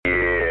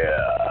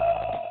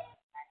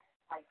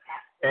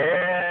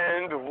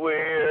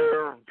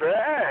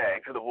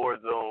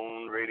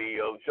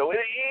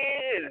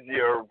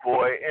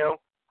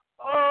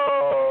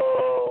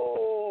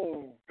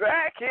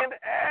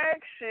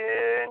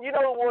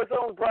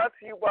WarZone brought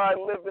to you by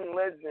Living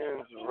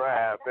Legends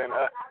Rap. And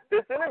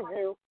this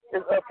interview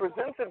is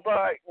presented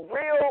by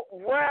Real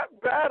Rap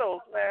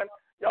Battles, man.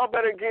 Y'all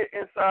better get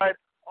inside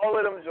all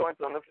of them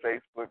joints on the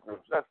Facebook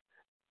groups. That's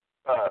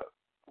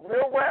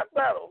Real Rap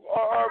Battles,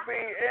 RRB,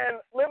 and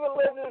Living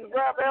Legends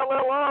Rap,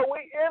 LLR.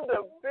 We in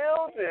the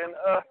building.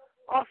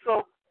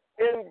 Also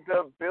in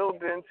the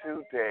building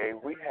today,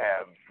 we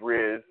have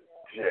Rizz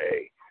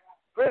Jayy.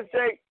 Rizz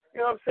Jayy,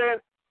 you know what I'm saying?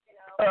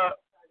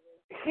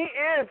 He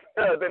is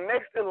the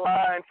next in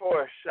line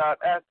for a shot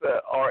at the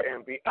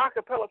R&B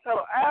acapella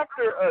title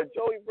after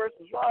Joey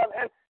versus Ronn,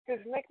 and his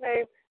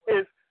nickname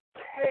is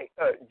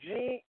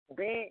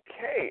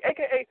GBK,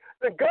 a.k.a.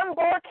 the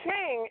Gunbar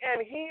King,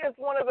 and he is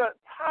one of the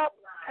top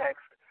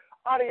text,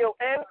 audio,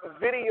 and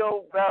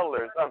video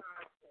battlers.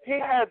 He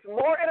has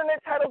more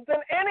internet titles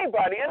than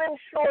anybody, and in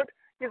short,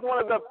 he's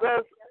one of the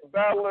best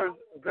battlers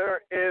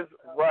there is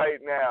right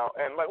now.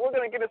 And we're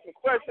going to get into some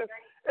questions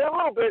in a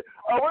little bit.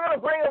 We're going to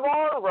bring him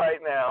on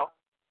right now.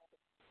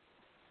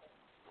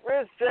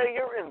 Rizz Jayy,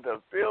 you're in the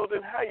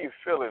building. How you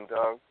feeling,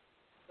 dog?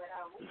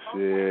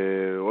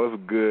 Shit, what's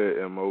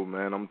good, M.O.,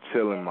 man? I'm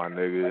chilling, my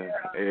nigga.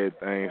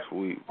 Everything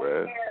sweet,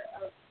 bruh.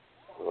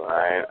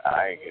 Right,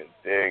 I can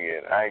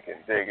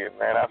dig it,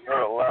 man. I've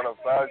heard a lot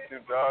about you,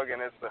 dog,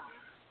 and it's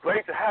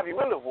great to have you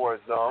in the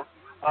WarZone.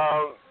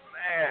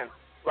 Man,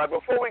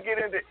 before we get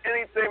into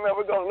anything, man,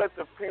 we're going to let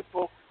the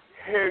people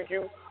hear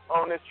you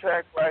on this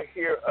track right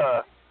here.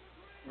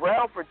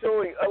 Round for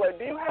Joey,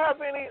 do you have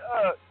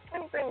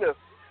anything to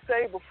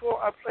say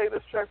before I play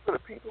this track for the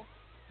people?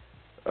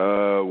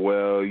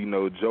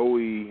 Well,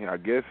 Joey, I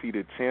guess he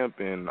the champ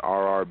in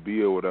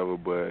RRB or whatever,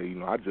 but,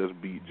 I just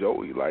beat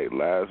Joey,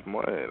 last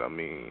month. I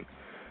mean,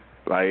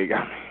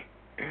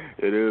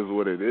 it is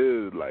what it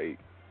is.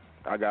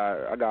 I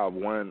got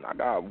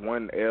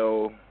one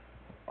L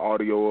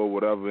audio or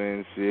whatever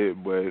and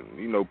shit, but,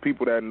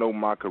 people that know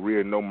my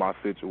career know my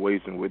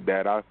situation with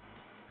that.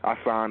 I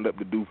signed up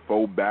to do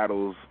 4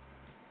 battles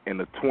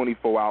in a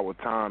 24-hour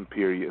time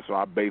period, so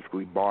I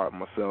basically barred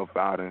myself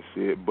out and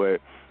shit,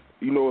 but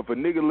if a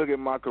nigga look at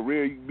my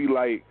career, you be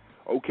like,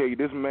 okay,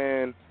 this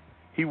man,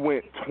 he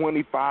went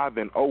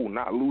 25-0,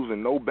 not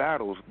losing no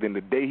battles. Then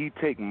the day he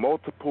take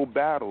multiple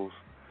battles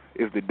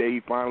is the day he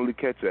finally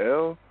catch a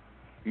L.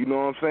 You know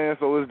what I'm saying?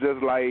 So it's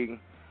just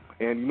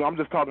and I'm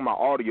just talking about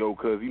audio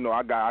because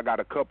I got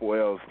a couple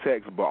L's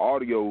text, but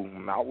audio,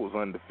 I was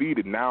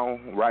undefeated.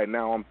 Right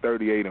now I'm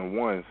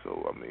 38-1.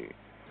 So I mean,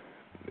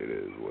 it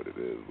is what it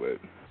is, but.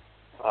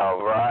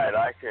 All right,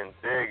 I can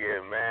dig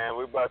it, man.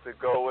 We're about to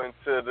go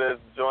into this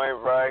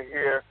joint right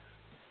here.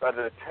 About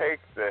to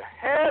take the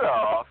head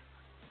off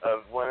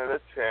of one of the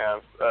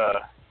champs.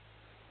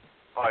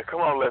 All right, come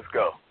on, let's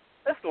go.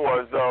 It's the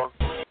WarZone.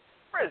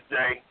 Rizz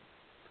Jayy.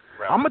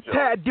 I'm a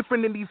tad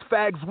different than these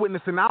fags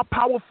witnessing. I'll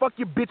power fuck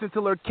your bitch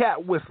until her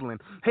cat whistling.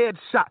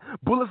 Headshot,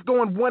 bullets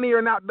going one ear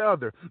and out the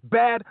other.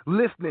 Bad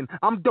listening,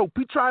 I'm dope.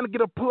 He trying to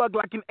get a plug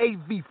like an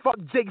AV. Fuck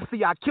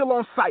JC, I kill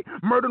on sight,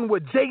 murdering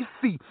with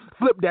JC.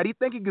 Flip that, he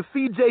think he can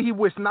see Jay, he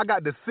wishing I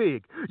got the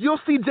SIG. You'll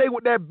see Jay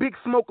with that big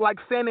smoke like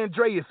San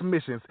Andreas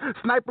missions.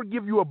 Sniper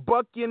give you a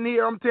buck in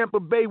here, I'm Tampa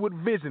Bay with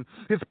vision.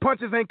 His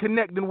punches ain't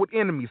connecting with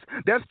enemies.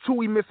 That's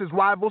true, he misses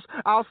rivals.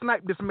 I'll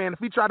snipe this man if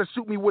he try to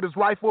shoot me with his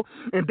rifle,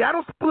 and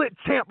that'll split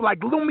champ like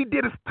Lumi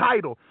did his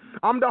title.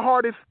 I'm the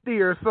hardest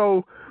steer,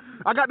 so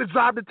I got the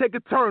drive to take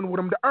a turn with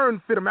him. The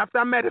urn fit him after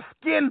I'm at his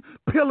skin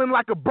peeling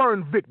like a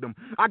burn victim.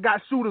 I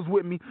got shooters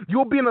with me.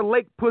 You'll be in a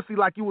lake pussy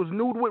like you was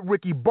nude with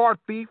Ricky, bar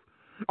thief.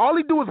 All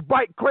he do is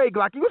bite Craig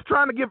like he was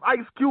trying to give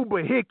Ice Cube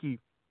a hickey.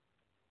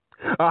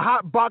 A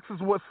hot box is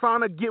what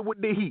sauna get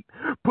with the heat.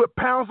 Put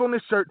pounds on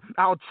his shirt,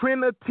 I'll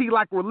trend a T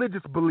like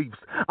religious beliefs.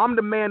 I'm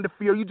the man to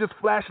fear, you just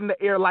flash in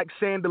the air like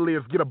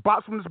chandeliers. Get a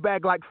box from this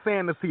bag like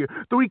Santa's here.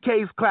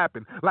 3Ks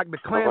clapping like the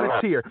clan of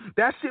cheer.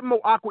 That shit more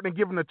awkward than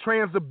giving a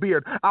trans a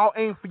beard. I'll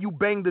aim for you,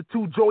 bang the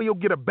 2. Joey'll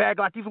get a bag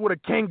like he's with a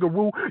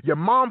kangaroo. Your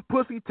mom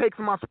pussy takes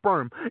my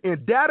sperm.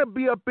 And dad'll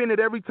be up in it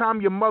every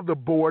time your mother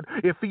bored.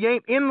 If he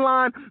ain't in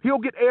line, he'll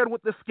get aired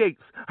with the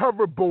skates.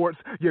 Hoverboards.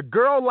 Your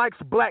girl likes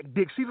black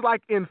dick, she's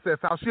like incest.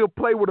 How she'll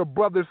play with her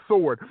brother's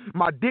sword.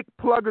 My dick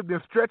plugger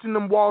than stretching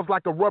them walls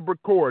like a rubber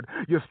cord.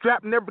 Your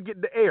strap never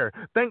get the air.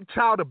 Think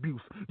child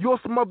abuse. You'll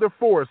smother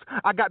force.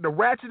 I got the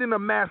ratchet in a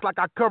mask like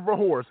I cover a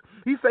horse.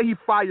 He say he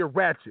fire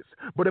ratchets.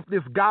 But if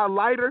this guy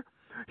lighter,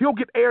 he'll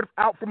get aired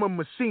out from a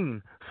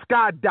machine.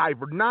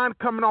 Skydiver. 9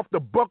 coming off the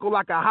buckle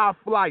like a high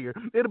flyer.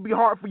 It'll be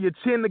hard for your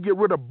chin to get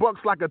rid of bucks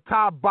like a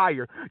tie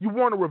buyer. You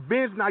want a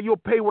revenge? Now you'll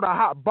pay with a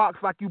hot box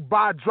like you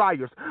buy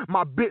dryers.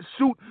 My bitch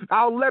shoot,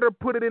 I'll let her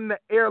put it in the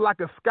air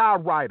like a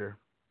skyrider.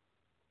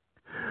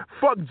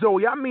 Fuck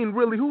Joey, I mean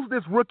really, who's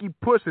this rookie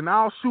pushing?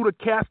 I'll shoot a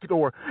casket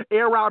or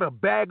air out a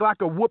bag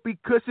like a whoopee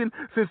cushion.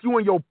 Since you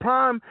in your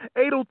prime,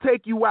 8'll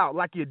take you out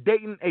like you're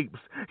dating apes.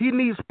 He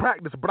needs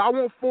practice, but I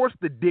won't force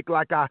the dick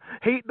like I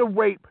hate the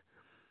rape.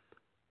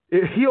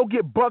 He'll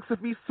get bucks if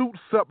he suits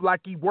up like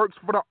he works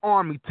for the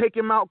army. Take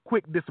him out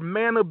quick. This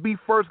man'll be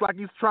first like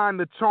he's trying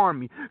to charm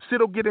me.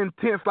 Shit'll get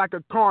intense like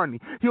a carny.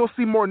 He'll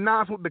see more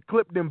nines with the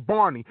clip than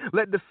Barney.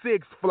 Let the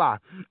cigs fly.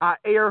 I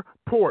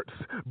airports.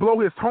 Blow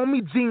his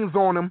homie jeans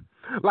on him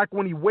like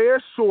when he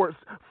wears shorts.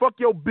 Fuck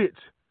your bitch.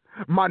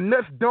 My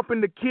nuts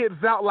dumping the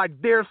kids out like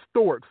they're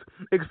storks.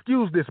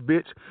 Excuse this,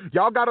 bitch.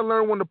 Y'all gotta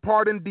learn when to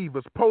pardon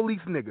divas. Police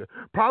nigga.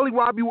 Probably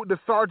rob you with the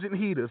sergeant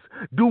heaters.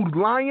 Dude,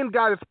 lion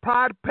got his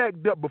pride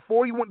packed up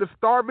before he went to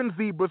starving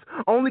zebras.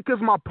 Only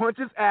 'cause my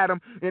punches at him.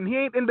 And he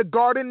ain't in the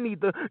garden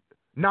neither.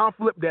 Now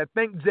flip that.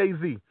 Thank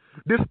Jay-Z.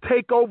 This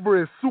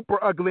takeover is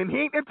super ugly. And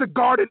he ain't into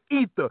garden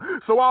either.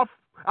 So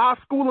I'll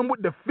school him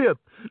with the fifth.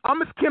 I'm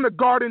his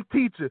kindergarten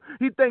teacher.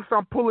 He thinks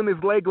I'm pulling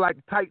his leg like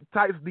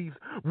tights these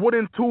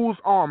wooden tools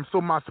arms. So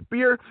my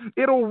spear,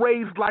 it'll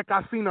raise like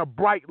I seen a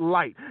bright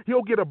light.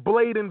 He'll get a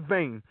blade in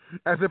vain,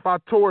 as if I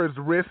tore his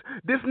wrist.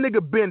 This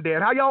nigga been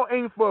dead. How y'all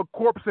aim for a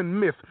corpse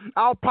and miss?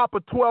 I'll pop a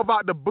 12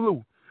 out the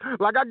blue,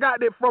 like I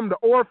got it from the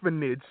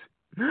orphanage.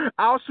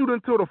 I'll shoot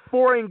until the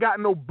 4 ain't got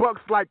no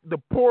bucks like the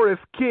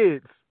poorest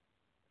kids.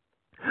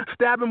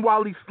 Stab him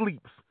while he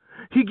sleeps.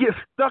 He gets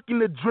stuck in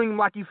the dream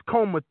like he's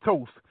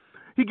comatose.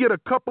 He get a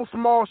couple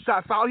small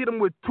shots. I'll hit him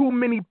with too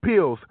many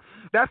pills.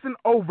 That's an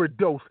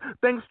overdose.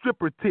 Thanks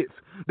stripper tits.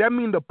 That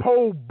mean the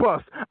pole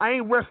bust. I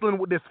ain't wrestling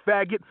with this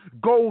faggot.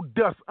 Gold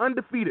dust.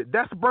 Undefeated.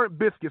 That's burnt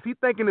biscuits. He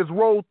thinking his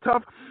roll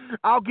tough.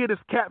 I'll get his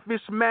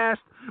catfish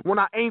smashed when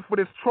I aim for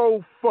this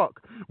troll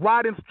fuck.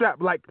 Riding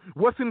strap like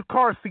what's in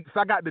car seats.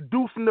 I got the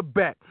deuce in the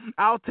back.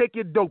 I'll take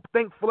your dope.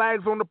 Think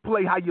flags on the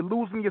play. How you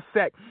losing your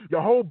sack.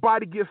 Your whole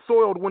body gets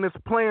soiled when it's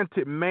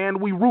planted, man.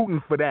 We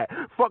rooting for that.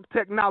 Fuck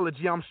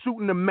technology. I'm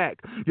shooting the Mac.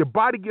 Your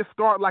body gets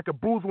scarred like a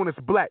bruise when it's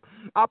black.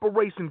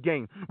 Operation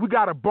game. We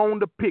got a bone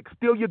to pick.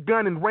 Steal your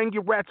gun and ring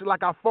your ratchet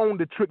like I phoned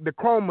the trick. The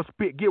chroma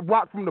spit. Get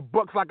rocked from the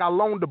bucks like I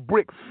loaned a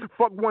brick.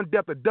 Fuck one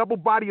death. A double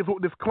body is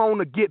what this clone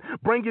to get.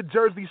 Bring your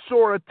Jersey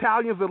Shore.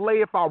 Italians will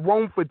lay if I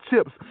roam for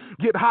chips.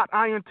 Get hot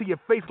iron to your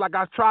face like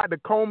I tried to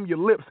comb your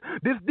lips.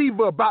 This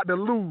diva about to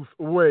lose.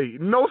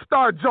 Wait. No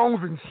Star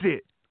Jones and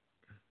shit.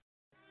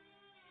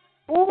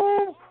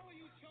 Ooh.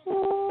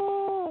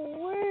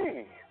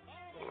 Ooh-wee.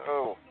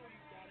 Oh.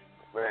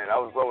 Man, I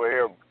was over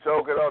here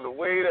choking on the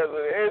weed as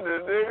an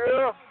ended,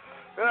 nigga.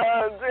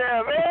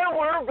 Damn, man,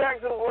 we're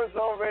back to the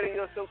WarZone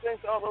Radio Show.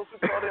 Thanks to all those who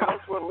called in,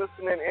 those who are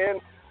listening in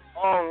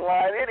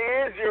online. It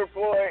is your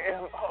boy,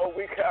 M.O.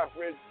 We got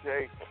Rizz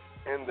Jayy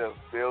in the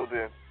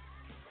building.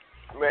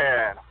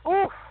 Man,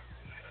 whew.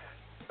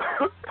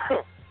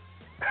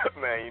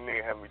 Man, you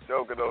nigga had me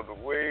choking on the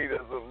weed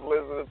as I'm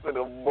listening to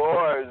the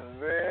bars,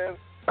 man.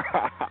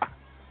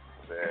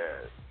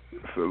 Man.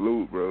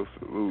 Salute, bro.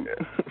 Salute.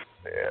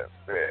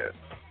 Man.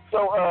 So,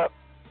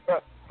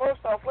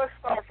 first off, let's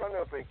start from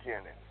the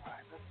beginning. All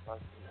right, let's start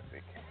from the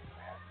beginning,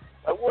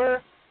 man.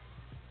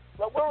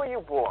 Where were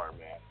you born,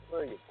 man?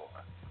 Where were you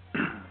born?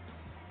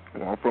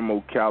 Well, I'm from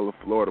Ocala,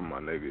 Florida, my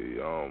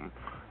nigga.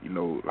 You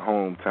know,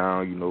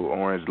 hometown, you know,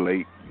 Orange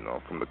Lake, you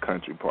know, from the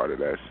country part of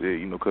that shit,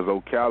 you know, because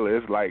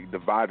Ocala is like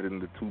divided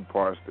into two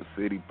parts, the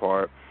city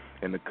part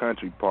and the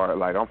country part.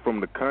 Like, I'm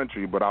from the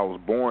country, but I was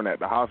born at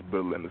the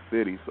hospital in the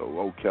city, so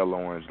Ocala,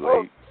 Orange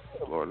Lake,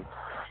 Florida.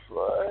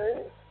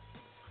 Right.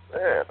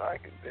 Man, I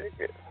can dig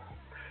it.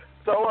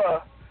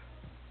 So,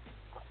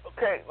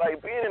 okay,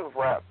 like being in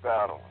rap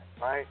battle,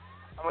 right?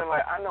 I mean,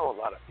 like, I know a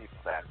lot of people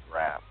that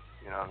rap,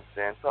 you know what I'm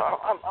saying? So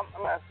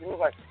I'm asking you,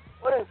 like,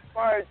 what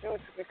inspired you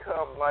to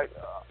become like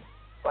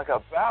a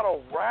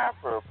battle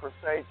rapper per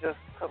se, just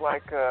to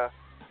like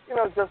you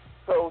know, just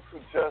so to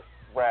just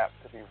rap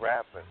to be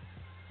rapping?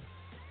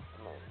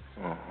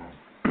 I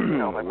mean, you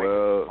know, like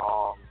well, making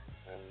songs.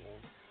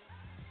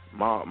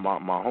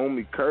 My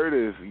homie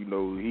Curtis, you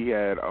know, he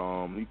had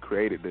he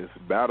created this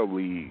battle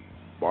league,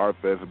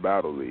 Barfest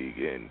Battle League,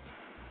 and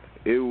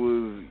it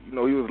was, you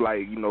know, he was like,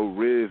 you know,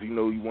 Rizz, you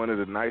know, you one of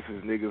the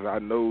nicest niggas I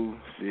know.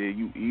 Shit,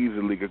 you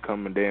easily could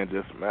come in there and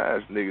just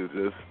smash niggas,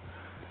 just,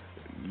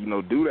 you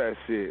know, do that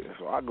shit.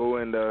 So I go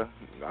in there,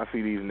 I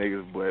see these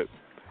niggas, but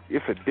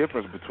it's a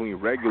difference between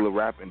regular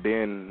rap and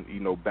then,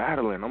 you know,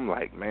 battling. I'm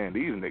like, man,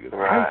 these niggas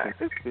racing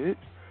this bitch.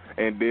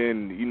 And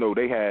then, you know,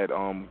 they had,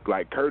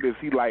 like, Curtis,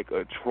 he like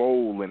a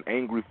troll in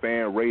Angry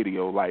Fan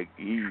Radio. Like,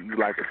 he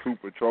like a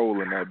super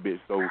troll in that bitch.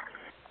 So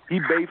he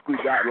basically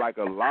got, like,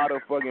 a lot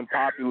of fucking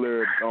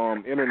popular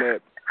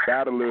internet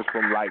battlers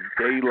from, like,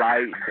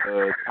 Daylight,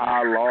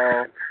 Ty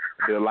Law,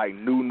 the, like,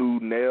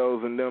 New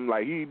Nails and them.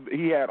 Like,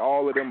 he had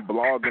all of them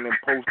blogging and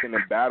posting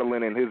and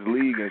battling in his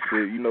league and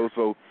shit, you know.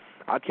 So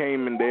I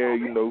came in there,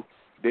 you know,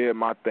 did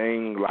my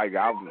thing. Like,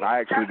 I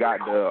actually got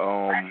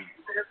the,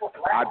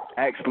 I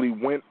actually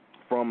went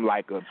from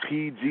like a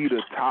PG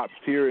to top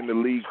tier in the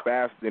league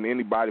faster than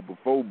anybody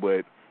before,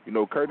 but you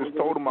know, Curtis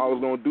told him I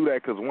was gonna do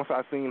that because once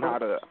I seen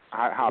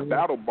how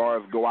battle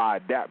bars go, I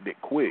adapted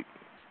quick.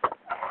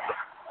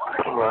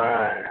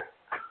 Right.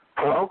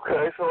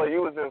 Okay, so like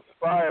you was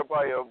inspired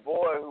by your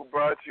boy who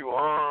brought you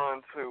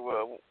on to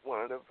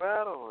one of the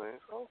battle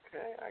leagues.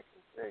 Okay, I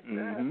can take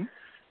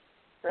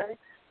that.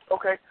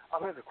 Okay,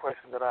 here's a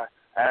question that I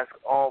ask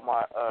all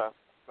my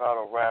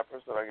battle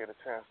rappers that I get a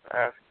chance to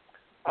ask.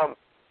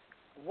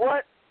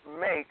 What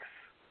makes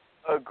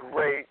a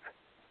great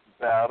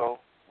battle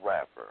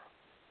rapper?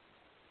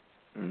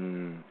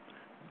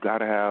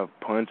 Gotta have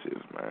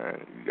punches,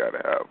 man. You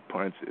gotta have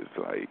punches.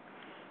 Like,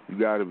 you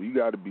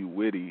gotta be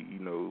witty. You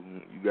know,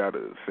 you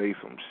gotta say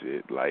some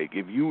shit. Like,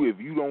 if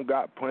you don't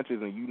got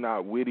punches and you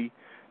not witty,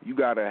 you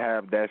gotta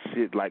have that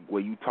shit like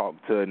where you talk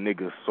to a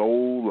nigga's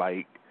soul,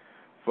 like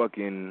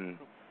fucking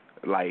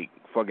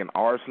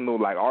Arsenal.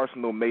 Like,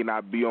 Arsenal may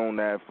not be on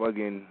that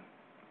fucking,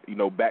 you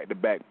know,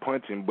 back-to-back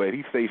punching, but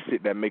he say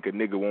shit that make a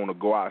nigga want to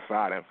go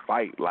outside and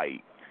fight.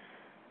 Like,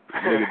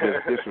 nigga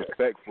just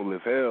disrespectful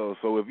as hell.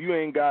 So if you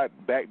ain't got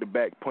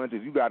back-to-back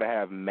punches, you got to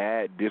have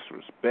mad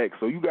disrespect.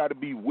 So you got to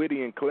be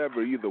witty and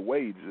clever either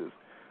way. Just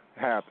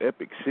have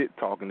epic shit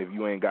talking if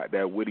you ain't got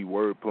that witty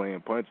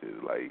word-playing punches.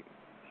 Like,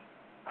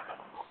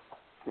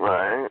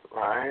 right.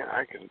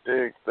 I can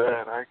dig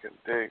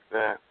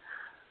that.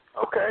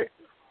 Okay.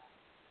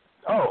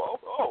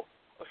 Oh.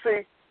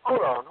 See,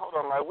 hold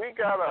on. Like, we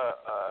got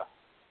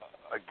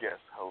a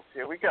guest host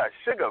here. We got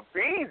Sugar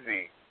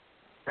Beezy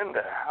in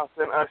the house,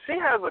 and she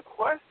has a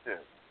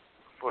question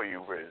for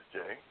you, Rizz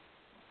Jayy.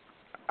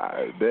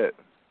 I bet.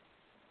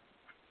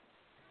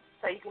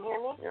 So you can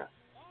hear me? Yeah.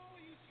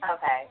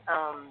 Okay.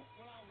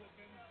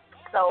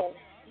 So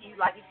you,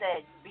 like you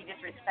said, be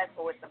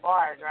disrespectful with the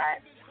bars, right?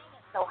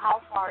 So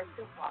how far is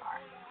too far?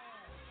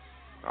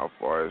 How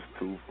far is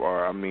too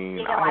far? I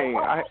mean,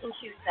 what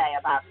wouldn't you say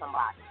about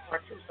somebody or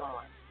to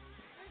someone?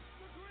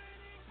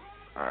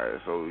 All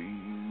right, so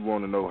you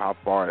want to know how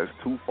far is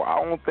too far?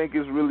 I don't think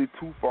it's really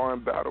too far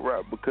in battle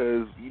rap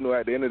because, you know,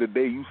 at the end of the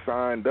day, you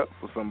signed up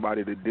for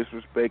somebody to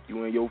disrespect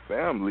you and your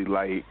family.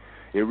 Like,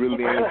 it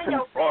really ain't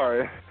too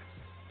far.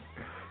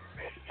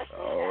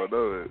 Oh,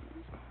 no.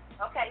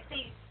 Okay,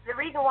 see, the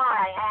reason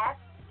why I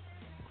asked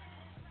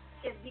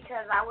is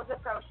because I was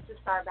approached to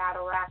start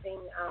battle rapping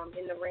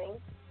in the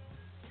ring,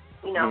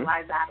 you know,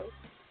 live battles,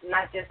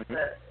 not just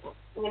the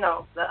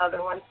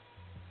other ones.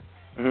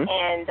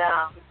 And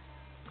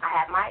I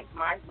had my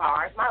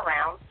bars, my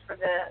rounds for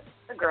the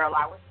girl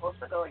I was supposed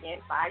to go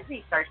against. I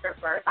researched her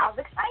first. I was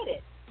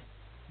excited.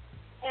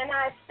 And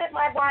I spit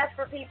my bars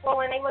for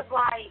people, and they was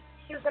like,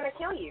 she was going to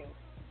kill you.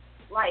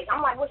 Like,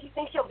 I'm like, what, you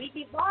think she'll beat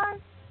these bars?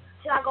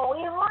 Should I go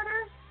in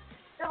harder?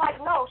 They're like,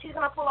 no, she's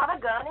going to pull out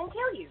a gun and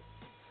kill you.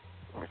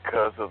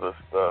 Because of the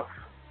stuff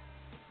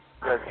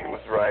that she was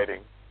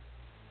writing.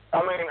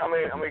 I mean,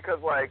 because,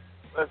 like,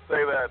 let's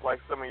say that, like,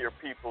 some of your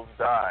peoples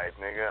died,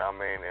 nigga. I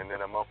mean, and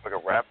then a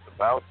motherfucker raps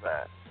about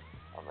that.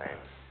 I mean,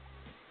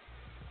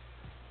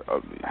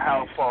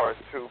 how far is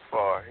too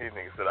far? He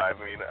thinks that,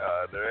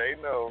 there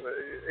ain't no...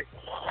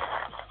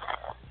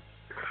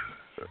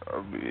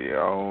 I mean, I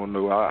don't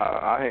know.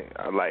 I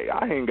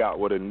hang out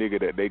with a nigga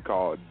that they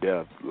call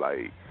Death.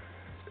 Like,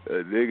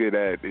 a nigga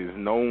that is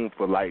known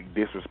for, like,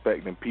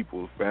 disrespecting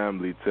people's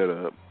family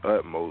to the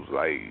utmost.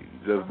 Like,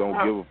 just don't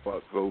give a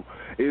fuck. So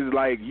it's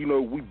like, you know,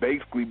 we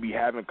basically be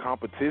having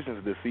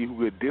competitions to see who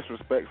could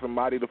disrespect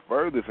somebody the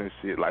furthest and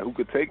shit. Like, who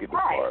could take it the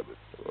farthest.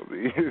 So, I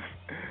mean,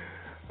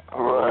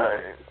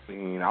 right. I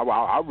mean,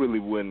 I really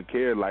wouldn't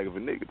care. Like, if a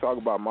nigga talk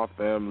about my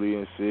family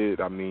and shit,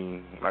 I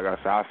mean, like I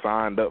said, I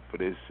signed up for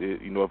this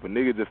shit. You know, if a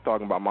nigga just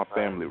talking about my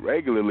family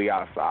regularly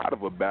outside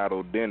of a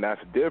battle, then that's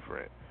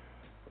different.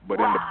 But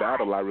in the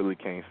battle, I really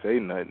can't say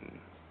nothing.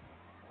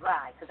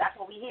 Right, because that's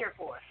what we here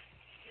for.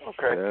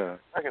 Okay, yeah.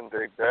 I can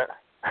dig that.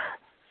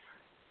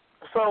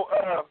 So,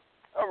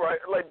 all right,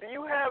 like, do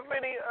you have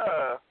any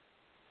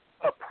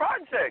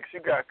projects you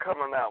got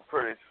coming out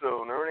pretty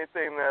soon, or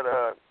anything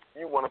that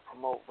you want to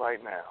promote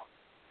right now?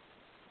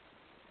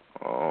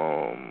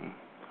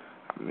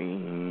 I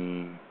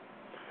mean,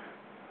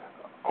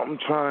 I'm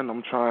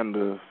trying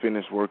to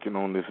finish working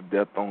on this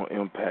Death on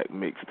Impact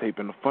mixtape,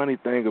 and the funny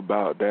thing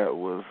about that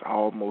was I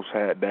almost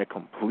had that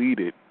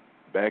completed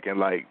back in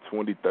like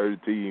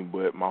 2013,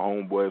 but my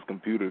homeboy's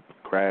computer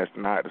crashed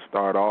and I had to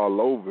start all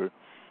over,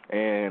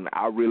 and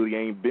I really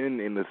ain't been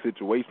in the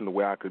situation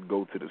where I could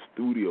go to the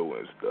studio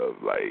and stuff,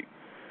 like,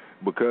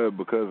 because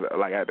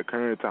like at the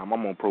current time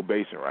I'm on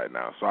probation right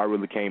now, so I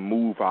really can't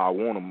move how I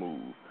want to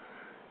move.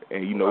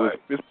 And, you know,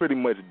 it's pretty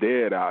much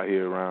dead out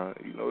here around.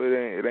 You know,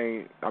 it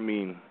ain't. I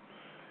mean,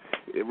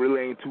 it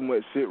really ain't too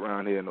much shit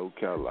around here in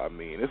Ocala. I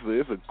mean,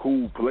 it's a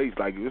cool place.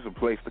 Like, it's a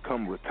place to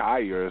come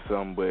retire or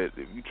something.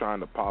 But if you trying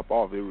to pop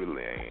off, it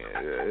really ain't.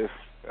 It's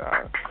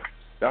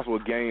that's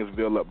what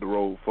Gainesville up the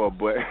road for.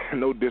 But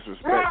no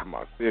disrespect to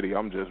my city.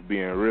 I'm just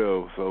being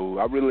real. So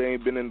I really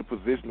ain't been in the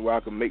position where I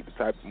can make the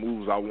type of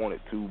moves I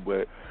wanted to.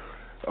 But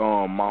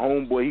my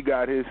homeboy, he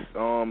got his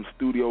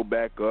studio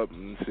back up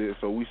and shit,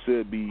 so we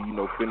should be, you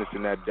know,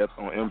 finishing that Death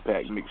on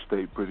Impact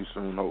mixtape pretty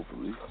soon,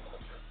 hopefully.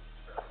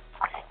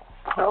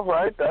 All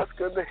right, that's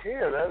good to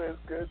hear. That is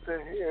good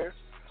to hear.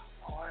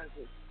 Why is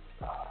it?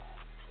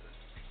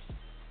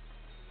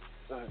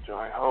 This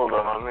joint. Hold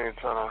on, I'm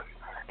trying to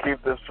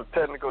keep this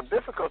technical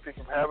difficulty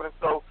from happening.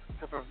 So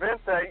to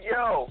prevent that,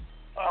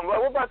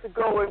 we're about to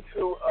go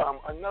into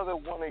another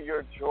one of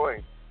your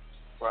joints.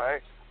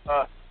 right?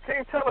 Can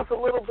you tell us a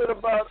little bit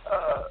about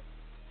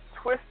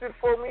Twisted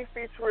for Me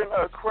featuring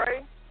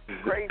Cray?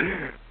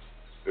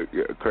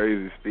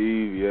 Crazy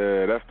Steve,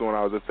 yeah, that's the one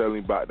I was just telling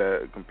you about,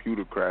 that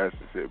computer crash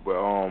and shit. But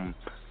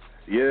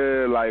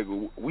yeah, like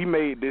we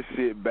made this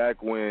back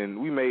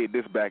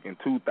in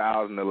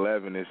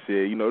 2011 and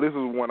shit. You know, this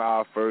was one of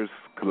our first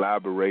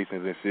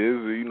collaborations and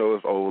shit.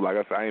 It's old. Like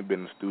I said, I ain't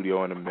been in the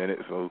studio in a minute,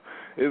 so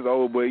it's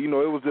old. But it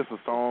was just a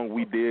song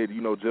we did,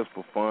 just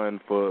for fun,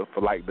 for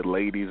like the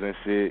ladies and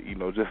shit.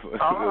 Just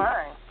all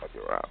right. Fuck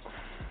around.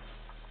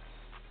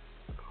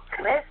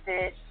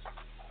 Twisted.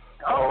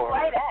 Oh,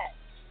 play that.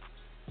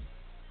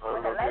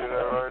 Let's get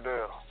that right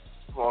there.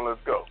 Come on, let's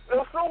go.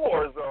 It's the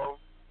WarZone.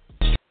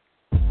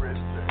 Rizz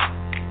Jayy.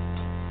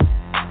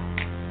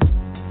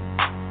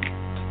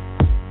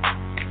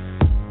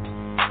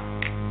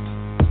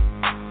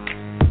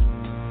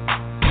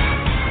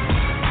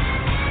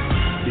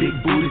 Big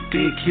booty,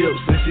 thick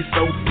hips, and she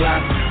so fly.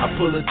 I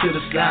pull her to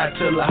the side,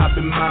 tell her hop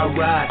in my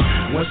ride.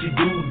 Once she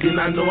do, then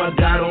I know I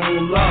got her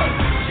on lock.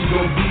 She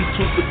gon' be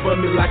twisted for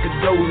me like a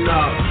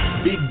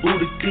doorknob. Big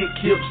booty, thick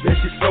hips, and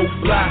she so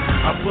fly.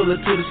 I pull her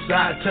to the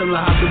side, tell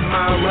her hop in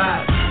my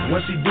ride.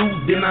 Once she do,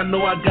 then I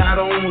know I got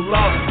her on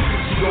lock.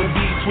 She gon'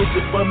 be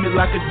twisted for me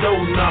like a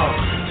doorknob.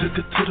 Took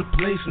her to the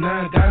place,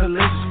 now I got her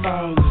laces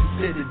falling.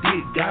 Said the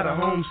dick got her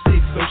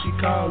homesick, so she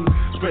callin'.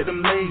 Spread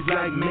them legs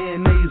like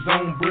mayonnaise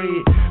on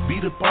bread.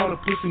 Beat up all the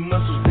pussy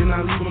muscles, then I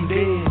leave them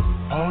dead.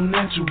 All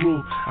natural,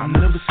 I'm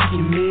never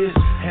seeking meds.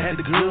 Had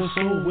the girl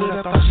so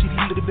wet, I thought she'd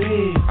leave the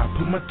bed. I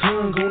put my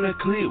tongue on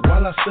that clit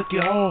while I suck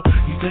it all.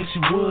 You think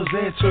she was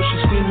that, so she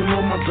screaming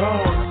on my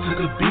guard.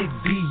 Took a big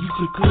D, you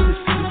could clearly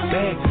see the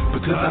back,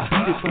 because I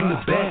beat it from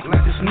the back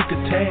like a sneak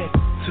attack.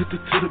 Took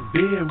her to the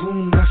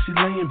bedroom, now she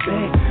laying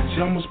back.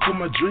 She almost put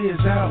my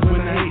dreads out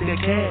when I ate that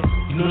cat.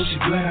 She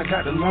glad I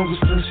got the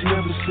longest tongue she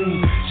ever seen.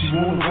 She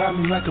wanna ride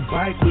me like a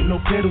bike with no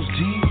pedals, G.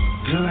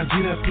 Girl, I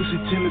get that pussy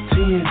 10 to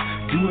 10.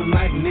 Do it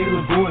like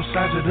Naylor, boy,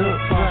 size it up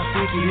before I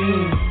stick it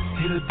in.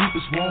 Hit the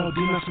deepest wall,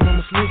 then I smell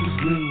my slickest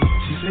green.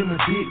 She said my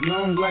dick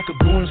long like a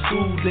boring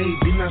school day.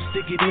 Then I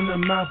stick it in her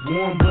mouth,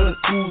 warm but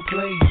cool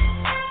play.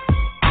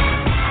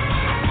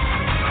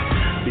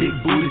 Big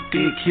booty,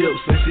 thick hips,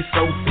 and she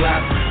so fly.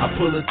 I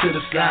pull her to the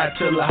side,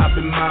 tell her hop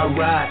in my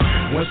ride.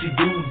 Once she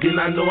do, then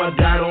I know I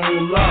got her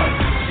on lock.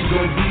 She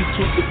gon' be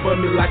twisted for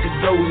me like a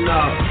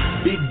doorknob.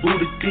 Big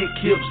booty, thick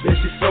hips, and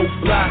she so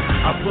fly.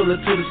 I pull her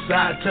to the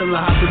side, tell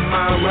her hop in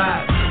my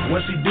ride.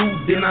 Once she do,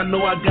 then I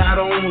know I got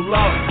her on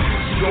lock.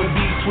 She gon'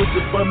 be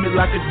twisted for me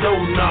like a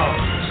doorknob.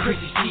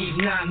 Crazy Steve,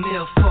 9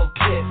 mil, 4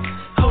 clip.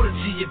 Hold it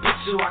to your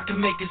bitch so I can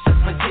make it suck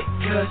my dick.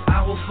 Cause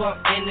I will fuck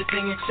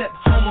anything except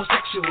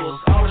homosexuals.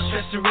 All the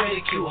stress and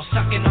ridicule,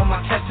 sucking on my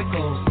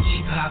testicles.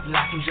 G-pop,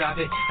 lock and drop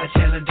it, I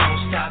tell her don't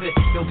stop it.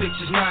 Your bitch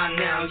is mine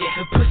now, yeah,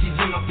 her pussy's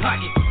in my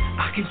pocket.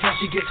 I can tell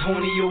she gets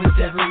hornier with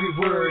every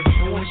word.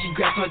 And when she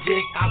grabs my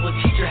dick, I will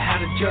teach her how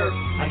to jerk.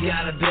 I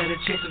got a better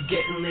chance of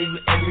getting laid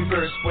with every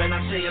verse. When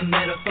I say a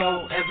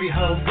metaphor, every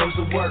hoe goes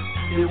to work.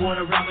 They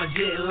wanna ride my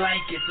dick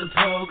like it's a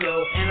pogo,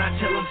 and I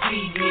tell them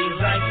feed me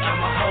like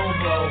I'm a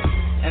hobo.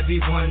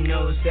 Everyone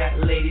knows that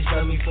ladies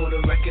love me. For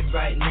the record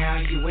right now,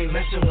 you ain't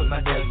messing with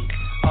my Dougie.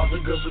 All the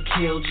girls would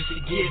kill just to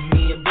give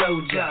me a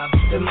blowjob.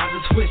 Their minds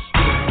are twisted,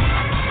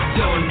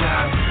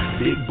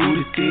 doorknob. Big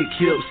booty, thick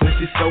hips, and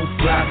she so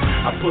fly.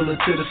 I pull her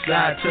to the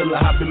side, tell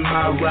her hop in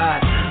my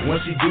ride.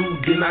 Once she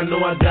do, then I know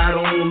I got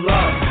her on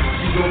lock.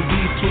 She gon' be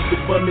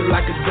twisted for me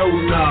like a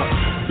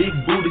doorknob. Big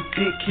booty,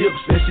 thick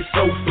hips, and she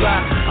so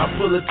fly. I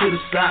pull her to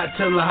the side,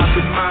 tell her hop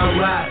in my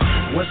ride.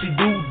 Once she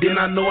do, then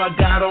I know I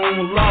got her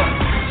on lock.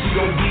 She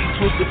gon' be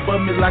twisted for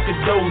me like a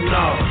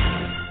doorknob.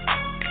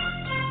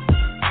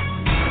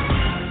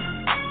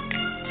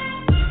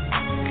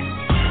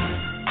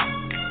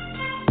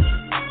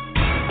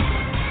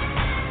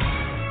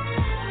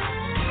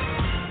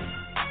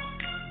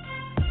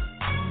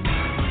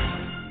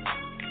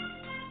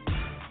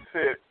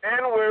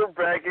 And we're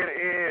back. It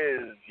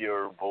is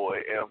your boy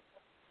M.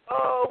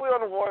 We're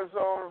on the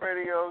WarZone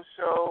radio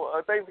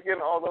show. Thanks again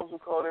to all those who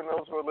called in,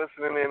 those who are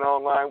listening in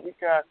online. We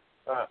got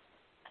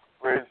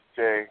Rizz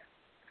Jayy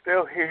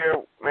still here,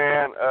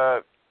 man.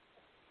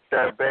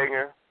 That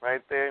banger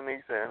right there, and he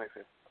said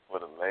for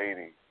the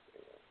ladies.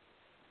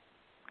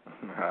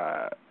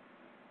 Man.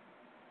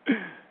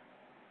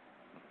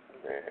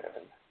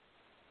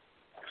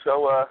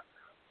 So,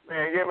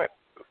 man, yeah, man.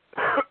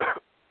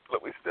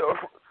 Look, we still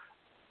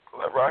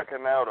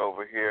rocking out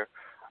over here.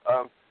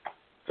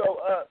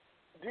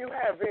 Do you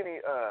have any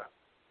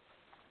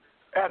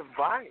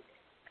advice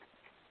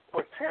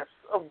or tips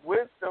of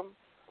wisdom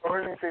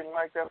or anything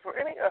like that for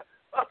any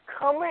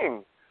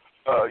upcoming,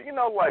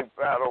 like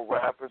battle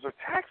rappers or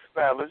text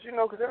battlers,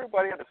 because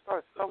everybody had to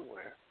start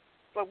somewhere.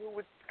 But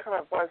what kind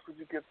of advice would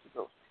you give to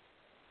those?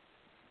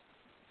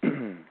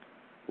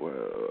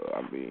 Well,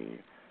 I mean,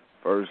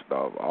 first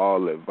off,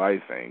 all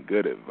advice ain't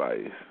good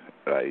advice.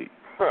 Like,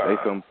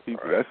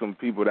 there's some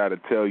people that'll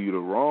tell you the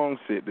wrong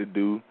shit to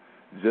do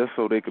just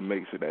so they can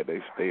make sure that they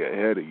stay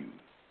ahead of you.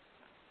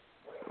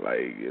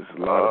 Like, it's a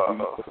lot of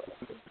people.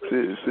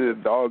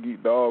 shit, dog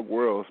eat dog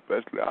world,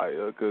 especially out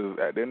here, because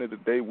at the end of the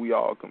day, we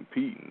all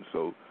competing.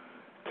 So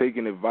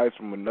taking advice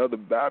from another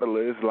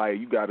battler, it's like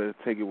you got to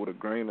take it with a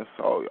grain of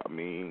salt. I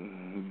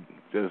mean,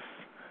 just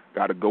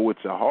got to go with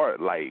your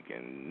heart, like,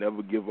 and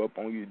never give up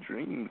on your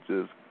dreams.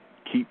 Just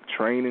keep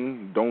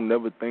training. Don't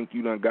never think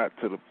you done got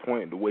to the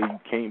point the way you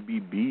can't be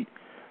beat.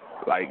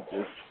 Like,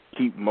 just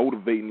keep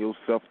motivating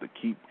yourself to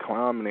keep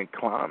climbing and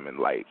climbing.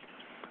 Like,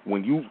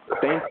 when you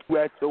think you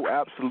at your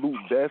absolute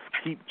best,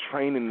 keep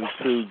training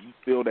until you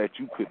feel that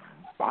you could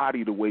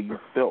body the way you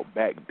felt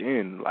back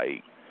then.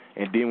 Like,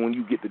 and then when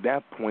you get to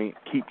that point,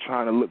 keep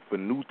trying to look for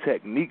new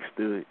techniques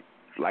to,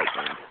 like,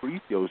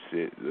 increase your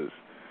shit. Just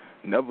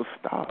never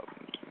stop.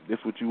 This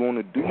what you want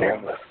to do.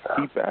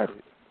 Keep at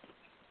it.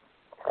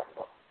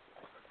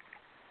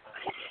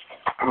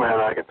 Man,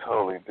 I can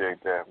totally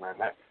dig that, man.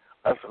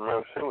 That's some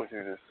real shit what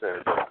you just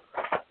said.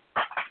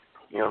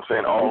 You know what I'm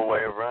saying? All the way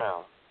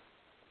around.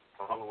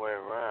 All the way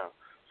around.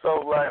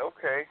 So, like,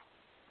 okay.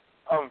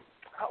 How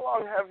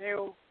long have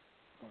you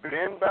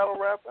been battle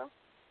rapping?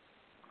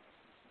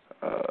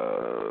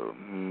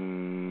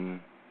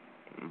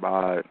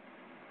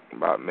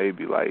 About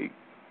maybe like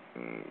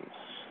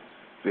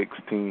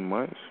 16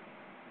 months,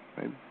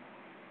 maybe.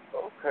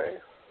 Okay.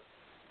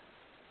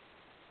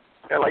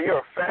 And like you're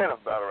a fan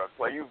of battle rap,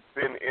 like you've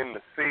been in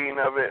the scene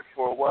of it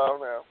for a while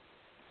now.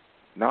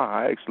 No,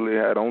 I actually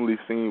had only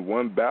seen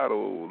one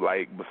battle,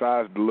 like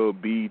besides the little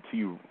BET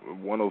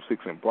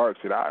 106 in Park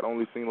shit. I had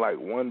only seen like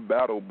one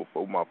battle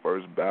before my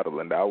first battle,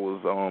 and that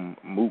was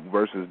Mook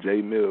versus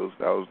Jay Mills.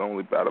 That was the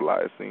only battle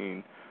I had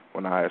seen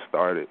when I had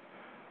started.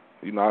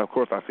 You know, of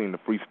course, I seen the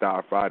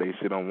Freestyle Friday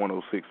shit on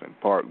 106 in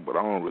Park, but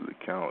I don't really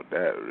count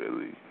that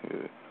really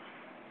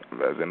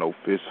as an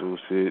official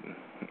shit.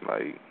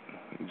 Like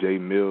Jay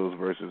Mills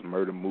versus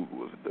Murder Mook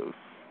was the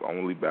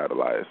only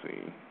battle I had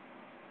seen.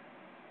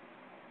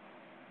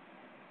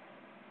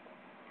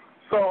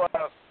 So,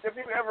 if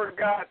you ever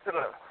got to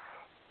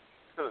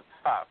the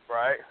top,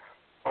 right?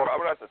 Or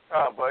I'm not the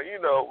top, but you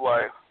know,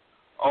 like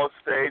on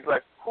stage,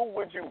 like who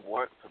would you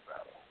want to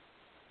battle?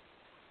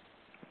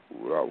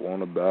 Would I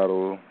want to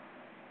battle?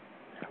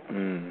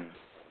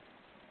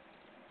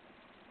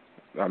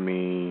 I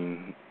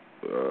mean,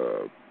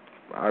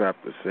 I'd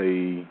have to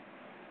say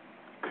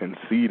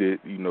Conceited.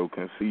 You know,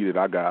 Conceited.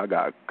 I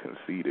got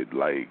Conceited.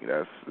 Like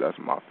that's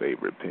my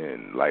favorite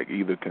pen. Like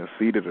either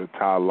Conceited or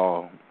Ty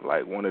Law.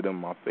 Like one of them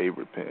my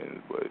favorite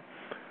pens. But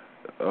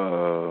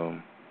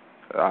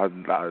I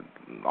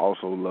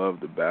also love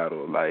the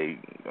battle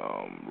like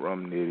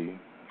Rum Nitty,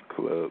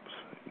 Clubs.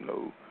 You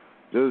know.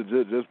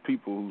 Just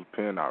people whose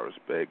pen I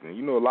respect. And,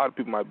 you know, a lot of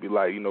people might be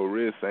like, you know,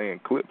 Rizz saying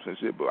Clips and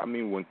shit, but, I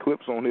mean, when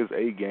Clips on his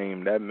A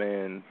game, that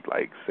man,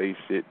 like, say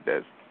shit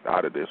that's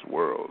out of this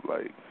world.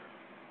 Like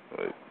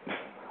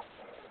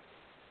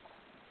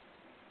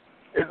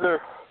Is there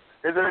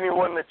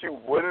anyone that you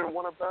wouldn't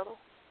want to battle?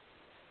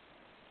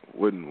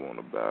 Wouldn't want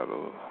to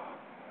battle?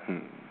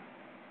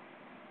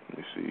 Let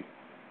me see.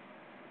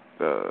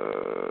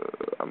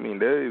 I mean,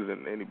 there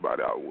isn't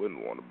anybody I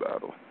wouldn't want to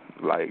battle.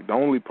 Like the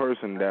only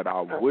person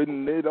I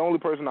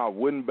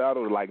wouldn't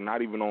battle, like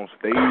not even on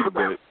stage,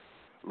 but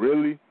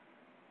really,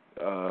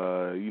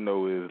 you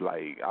know, is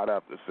like I'd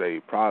have to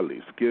say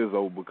probably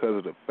Skizzo, because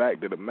of the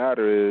fact of the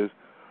matter is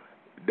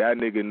that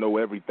nigga know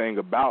everything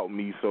about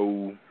me.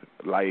 So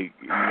like,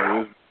 you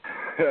know,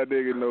 that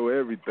nigga know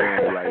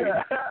everything. Like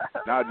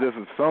not just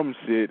some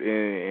shit,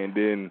 and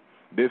then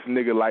this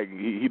nigga like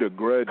he the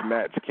grudge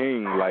match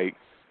king. Like.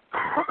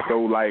 So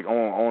like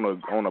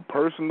on a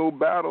personal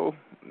battle,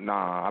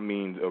 nah. I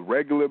mean a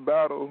regular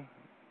battle,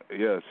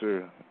 yeah,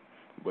 sure.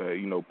 But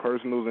you know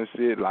personals and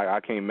shit, like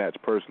I can't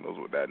match personals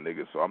with that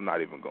nigga. So I'm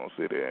not even gonna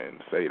sit there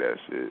and say that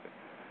shit.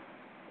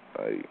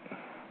 Like,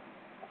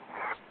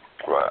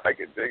 right, I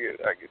can dig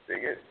it.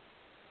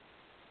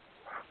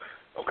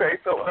 Okay,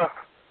 so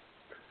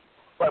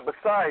but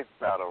besides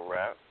battle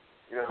rap,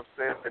 you know what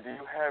I'm saying? Do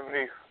you have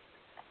any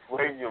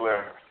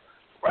regular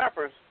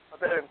rappers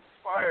that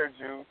inspired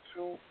you to,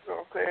 you know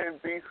what I'm saying,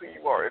 be who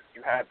you are, if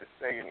you had to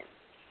say anything?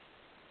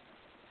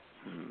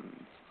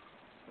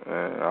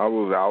 I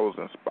was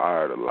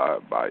inspired a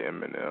lot by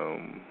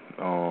Eminem.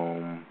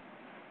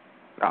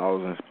 I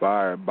was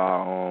inspired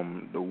by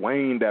the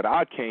Wayne that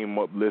I came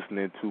up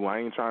listening to. I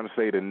ain't trying to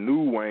say the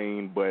new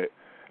Wayne, but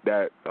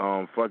that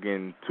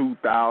fucking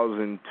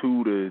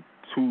 2002 to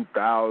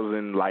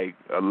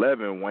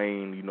 2011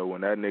 Wayne, you know,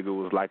 when that nigga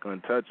was like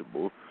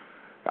untouchable.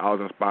 I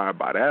was inspired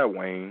by that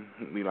Wayne.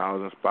 You know, I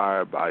was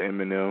inspired by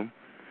Eminem.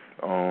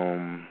 Let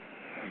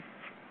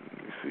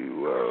me see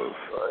who else.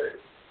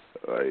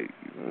 Like,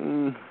 I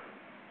mean,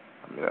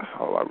 that's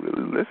all I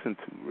really listen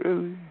to,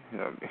 really. You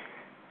know what I mean?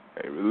 I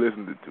ain't really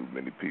listen to too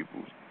many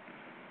people.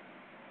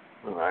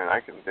 Right, I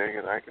can dig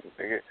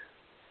it.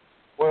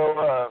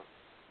 Well,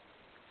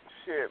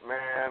 shit,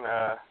 man.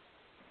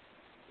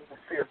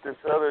 Let's see if this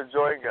other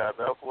joint got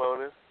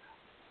uploaded.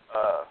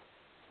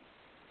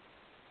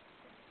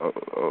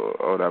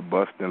 That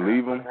Bust and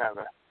Leave 'em?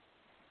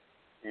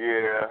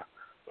 Yeah.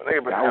 But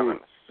they've been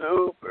having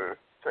super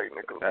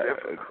Technical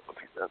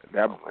difficulties.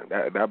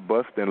 That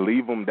Bust and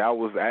Leave 'Em, that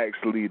was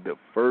actually the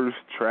first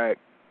track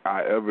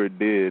I ever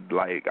did.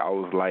 Like, I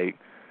was like,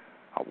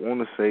 I want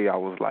to say I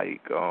was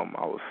like, I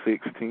was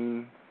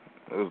 16.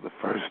 It was the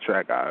first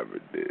track I ever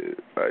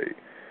did. Like,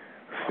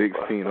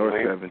 16 or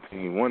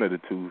 17, one of the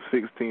two,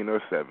 16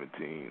 or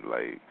 17.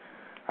 Like,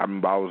 I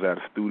remember I was at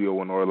a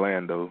studio in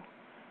Orlando,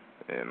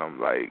 and I'm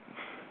like,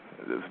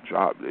 I just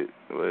dropped it,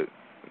 but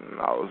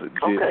I was a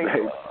jit.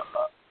 Okay.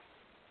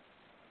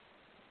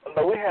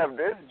 So we have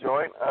this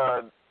joint,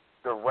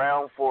 the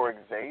Round for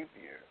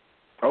Xavier.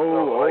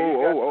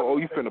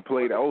 You finna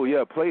play that? Oh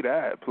yeah, play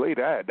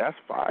that. That's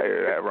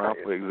fire. That Round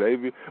for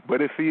Xavier.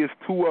 But it's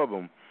two of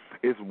them.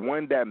 It's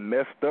one that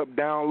messed up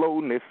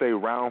downloading. They say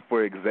Round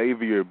for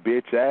Xavier,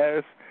 bitch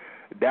ass.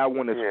 That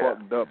one is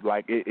fucked up.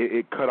 Like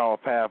it cut off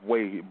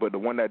halfway. But the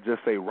one that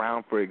just say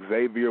Round for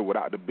Xavier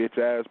without the bitch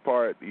ass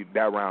part,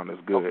 that round is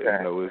good. Okay.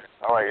 You know,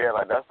 all right, yeah,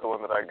 like that's the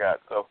one that I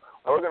got. So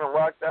we're gonna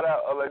rock that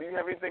out. Do you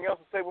have anything else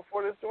to say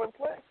before this joint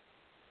play?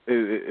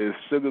 Is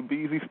Sugar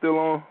Beezy still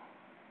on?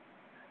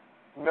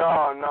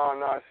 No.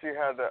 She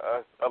had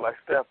to like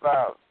step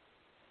out.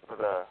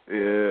 But,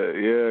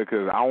 yeah,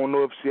 because I don't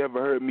know if she ever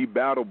heard me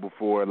battle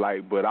before,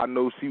 like, but I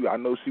know she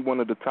one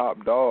of the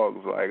top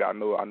dogs. Like, I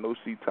know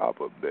she top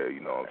up there.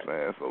 You know what I'm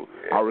saying? So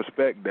I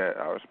respect that.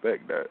 All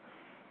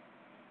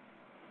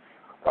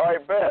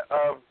right, bet.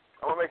 I'm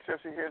gonna make sure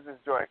she hears this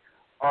joint.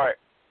 All right,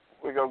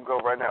 we're gonna go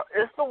right now.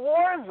 It's the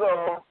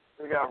WarZone.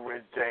 We got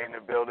Rizz Jayy in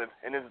the building,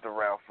 and this is the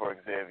Round for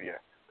Xavier.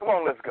 Come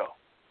on, let's go.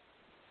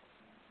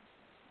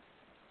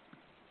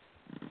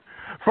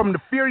 From the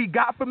fear he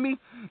got for me,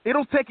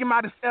 it'll take him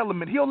out his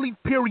element. He'll leave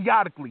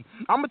periodically.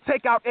 I'm going to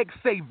take out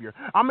Xavier.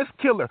 I'm his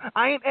killer.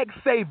 I ain't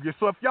Xavier.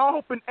 So if y'all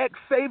hoping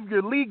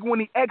Xavier league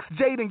when he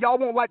XJ, then y'all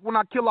won't like when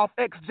I kill off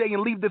XJ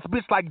and leave this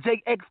bitch like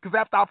JX, because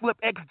after I flip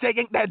XJ,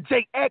 ain't that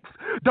JX?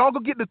 Dog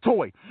will get the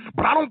toy.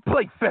 But I don't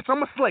play fetch.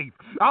 I'm a slave.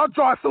 I'll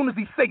draw as soon as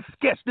he say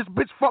sketch. This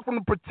bitch fuck from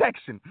the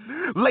protection.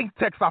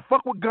 Latex. I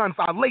fuck with guns.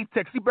 I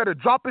latex. He better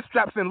drop his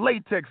straps in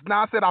latex.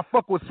 Now I said I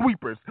fuck with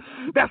sweepers.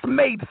 That's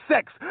made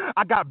sex.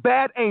 I got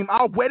bad aim.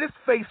 I'll wet his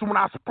face when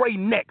I spray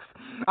next.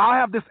 I'll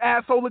have this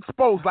asshole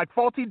exposed like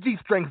faulty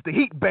G-strings. The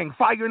heat bang,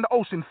 fire in the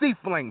ocean, sea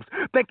flames.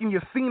 Thinking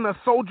you seen a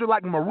soldier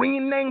like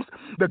Marine names?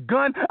 The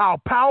gun,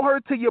 I'll pow her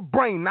to your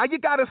brain. Now you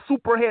got a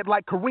superhead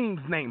like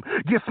Kareem's name.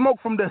 Get smoke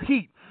from the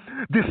heat.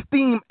 This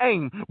steam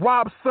aim,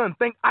 Rob's son,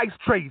 think ice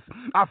trays.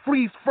 I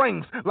freeze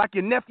frames like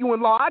your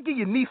nephew-in-law. I give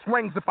your niece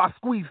rings if I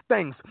squeeze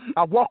things.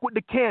 I walk with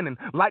the cannon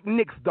like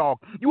Nick's dog.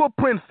 You a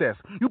princess.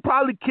 You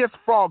probably kiss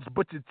frogs,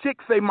 but your chick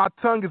say my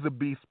tongue is a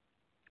beast.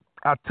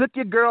 I took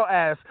your girl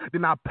ass,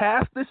 then I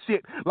passed the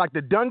shit like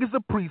the dung is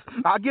a priest.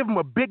 I'll give him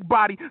a big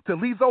body till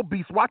he's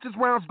obese. Watch his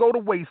rounds go to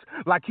waste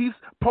like he's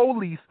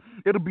police.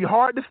 It'll be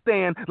hard to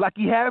stand like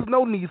he has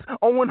no knees.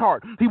 Owen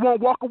Hart, he won't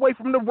walk away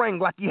from the ring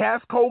like he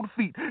has cold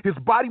feet. His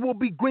body will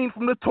be green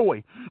from the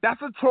toy.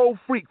 That's a troll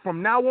freak.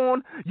 From now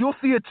on, you'll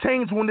see a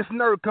change when this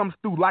nerd comes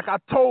through like I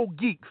told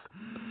geeks.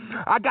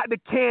 I got the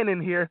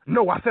cannon here.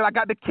 No, I said I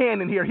got the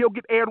cannon here. He'll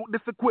get aired with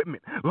this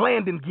equipment.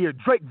 Landing gear,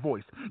 Drake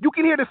voice. You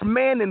can hear this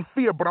man in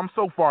fear, but I'm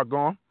so far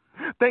gone.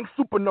 Think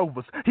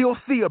supernovas. He'll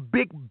see a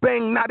big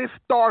bang, not his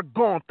star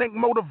gone. Think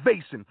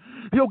motivation.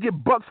 He'll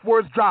get bucks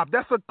for his job.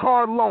 That's a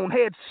car loan.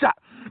 Headshot.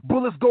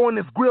 Bullets go in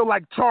his grill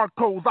like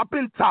charcoals. I've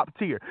been top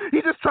tier.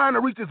 He's just trying to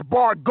reach his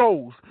bar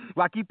goals.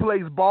 Like he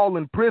plays ball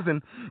in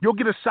prison. You'll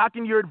get a shock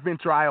in your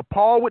adventure. I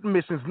appall with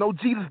missions. No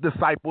Jesus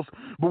disciples.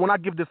 But when I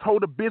give this hoe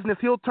to business,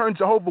 he'll turn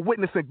Jehovah's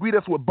Witness and greet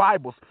us with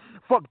Bibles.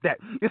 Fuck that.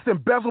 It's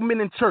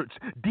embezzlement in church.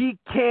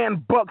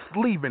 D-can bucks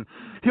leaving.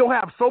 He'll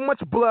have so much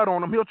blood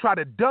on him, he'll try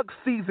to duck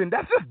season.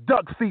 That's just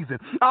duck season.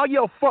 I'll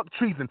yell fuck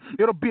treason.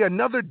 It'll be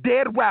another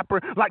dead rapper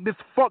like this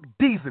fuck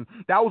Deason.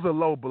 That was a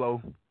low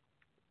blow.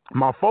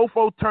 My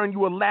fofo turn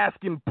you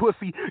Alaskan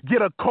pussy,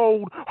 get a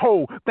cold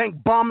hole.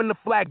 Think bombing the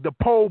flag, the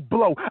pole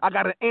blow. I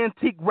got an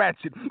antique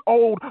ratchet,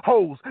 old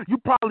hoes. You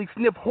probably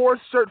sniff horse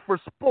shirt for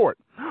sport.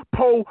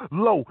 Pole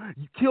low,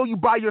 kill you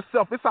by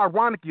yourself. It's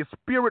ironic your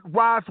spirit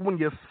rise when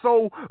you're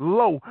so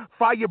low.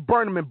 Fire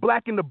burn him and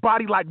blacken the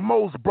body like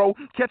Moe's, bro.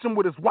 Catch him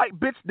with his white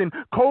bitch, then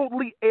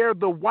coldly air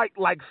the white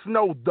like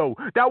snow, though.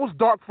 That was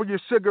dark for your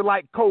sugar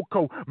like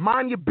cocoa.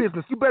 Mind your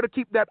business. You better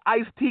keep that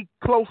iced tea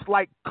close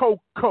like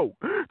cocoa.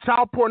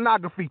 Child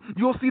pornography,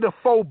 you'll see the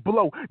foe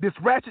blow. This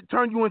ratchet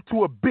turn you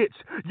into a bitch.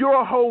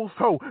 You're a hoe's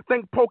hoe.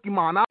 Think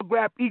Pokemon. I'll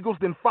grab eagles,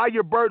 then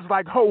fire birds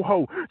like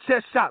ho-ho.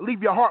 Chest shot,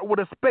 leave your heart with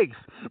a space.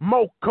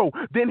 Moko.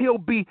 Then he'll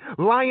be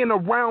lying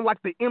around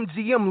like the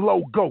MGM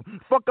logo.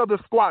 Fuck other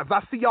squads.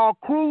 I see y'all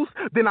cruise,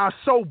 then I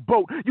show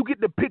boat. You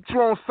get the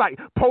picture on site.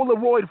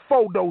 Polaroid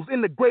photos.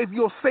 In the grave,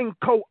 you'll sing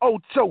Ko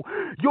Ocho.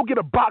 You'll get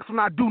a box when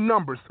I do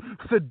numbers.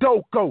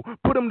 Sudoku.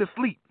 Put him to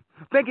sleep.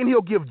 Thinking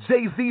he'll give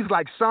Jay-Z's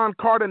like Sean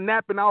Carter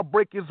nap and I'll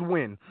break his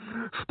win.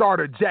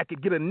 Starter jacket,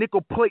 get a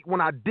nickel plate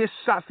when I dish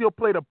shots. He'll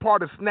play the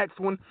part of next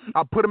one.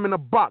 I'll put him in a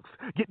box.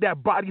 Get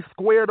that body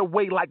squared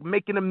away like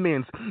making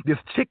amends. This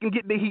chicken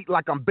get the heat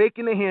like I'm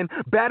baking a hen.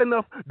 Bad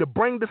enough to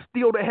bring the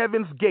steel to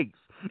heaven's gates.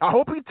 I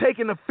hope he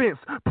taking offense.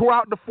 Pour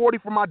out the 40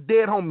 for my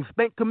dead homies.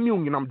 Thank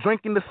communion. I'm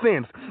drinking the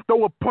sins.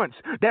 Throw a punch.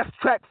 That's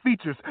track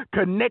features.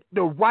 Connect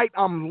the right.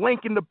 I'm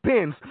linking the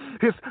pins.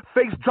 His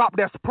face drop.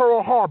 That's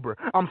Pearl Harbor.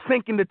 I'm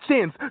sinking the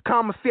chins.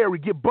 Commissary.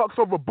 Get bucks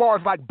over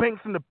bars like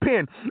Banks in the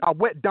pen. I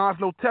wet Dons.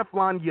 No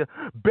Teflon. You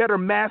better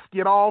mask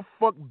it all.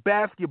 Fuck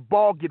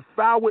basketball. Get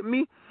foul with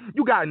me.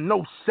 You got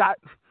no shot.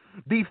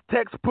 These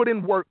techs put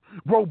in work.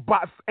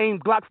 Robots aim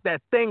Glocks.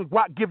 That thing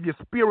rock. Give your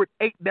spirit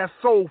ate that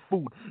soul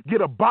food. Get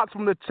a box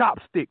from the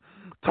chopstick.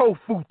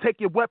 Tofu. Take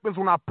your weapons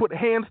when I put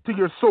hands to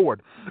your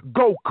sword.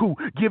 Goku.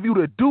 Give you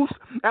the deuce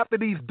after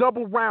these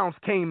double rounds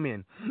came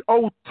in.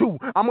 O2.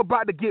 I'm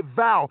about to get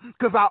Val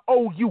because I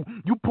owe you.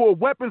 You pull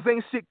weapons,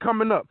 ain't shit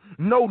coming up.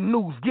 No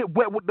news. Get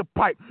wet with the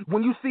pipe.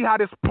 When you see how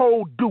this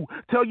pole do,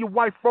 tell your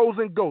wife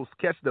Frozen Ghost.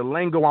 Catch the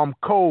lingo. I'm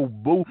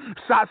cold, boo.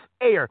 Shots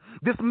air.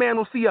 This man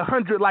will see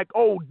 100 like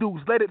old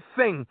dudes. Let it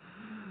sing.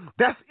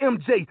 That's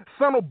MJ,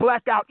 son of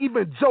blackout,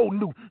 even Joe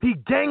knew. He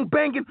gang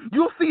banging,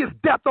 you'll see his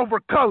death over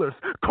colors.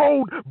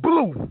 Cold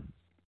blue.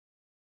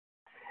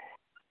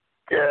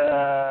 God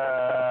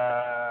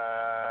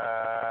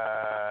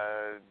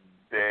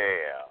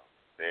damn.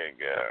 There you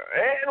go.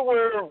 And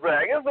we're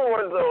back. It's the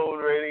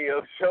WarZone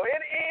radio show.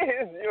 It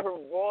is your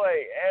boy,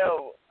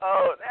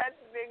 L.O. That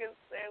nigga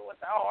said with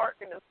the heart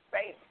in his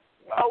face.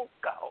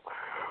 Moco.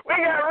 We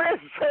got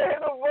Rizz Jayy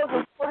in the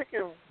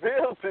motherfucking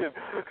building.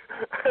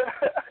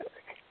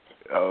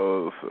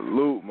 Oh,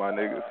 salute, my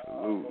nigga,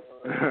 salute.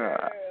 Man,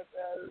 that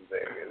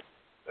nigga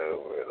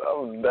stupid.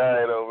 I'm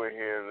dying over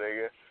here,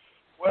 nigga.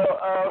 Well,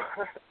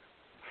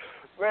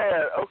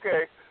 man,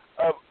 okay.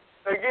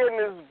 Again,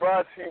 this is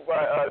brought to you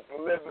by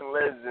Living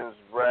Legends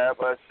Rap.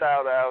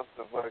 Shout outs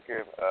to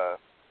fucking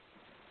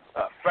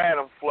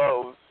Phantom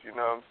Flows, you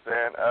know what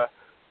I'm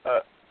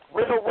saying?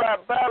 Real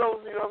Rap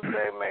Battles, you know what I'm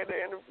saying, made the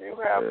interview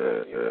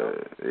happen.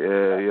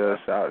 Yeah.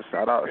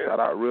 Shout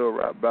out Real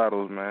Rap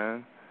Battles,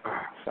 man.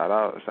 Shout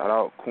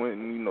out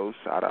Quentin, you know,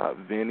 shout out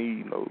Vinny,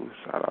 you know,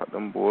 shout out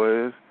them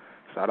boys.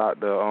 Shout out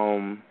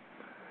the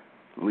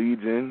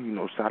Legion, you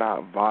know, shout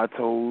out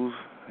Vatos,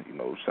 you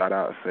know, shout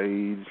out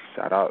Sage,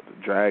 shout out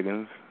the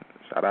Dragons,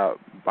 shout out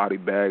Body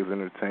Bags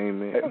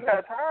Entertainment. They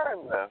got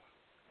time left.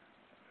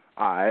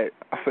 Alright,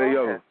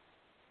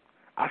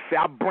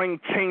 I bring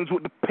change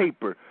with the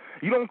paper.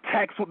 You don't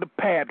tax with the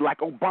pad like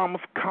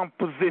Obama's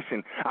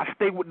composition. I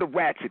stay with the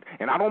ratchet,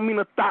 and I don't mean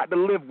a thought to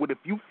live with. If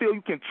you feel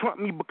you can trump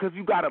me because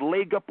you got a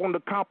leg up on the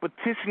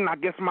competition, I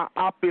guess my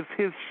op is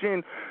his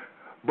shin.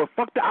 But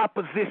fuck the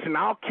opposition.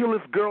 I'll kill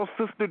his girl,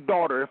 sister,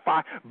 daughter if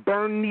I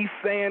burn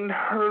Nissan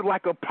her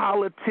like a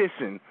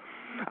politician.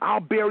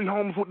 I'll bury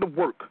homes with the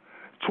work.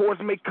 Chores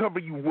may cover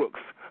you rooks.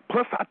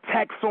 Plus, I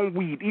tax on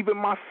weed. Even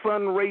my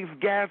son raised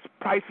gas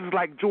prices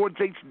like George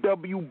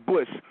H.W.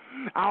 Bush.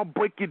 I'll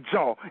break your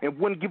jaw and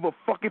wouldn't give a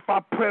fuck if I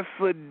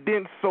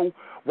president. So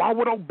why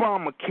would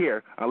Obama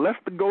care? Unless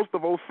the ghost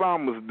of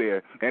Osama's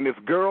there. And his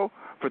girl,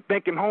 for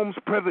thinking home's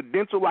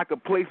presidential like a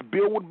place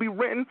Bill would be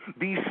renting,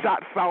 these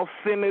shots I'll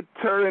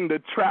senator in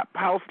the trap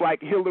house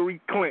like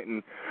Hillary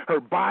Clinton. Her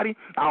body,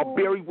 I'll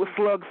bury with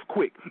slugs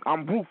quick.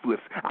 I'm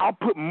ruthless. I'll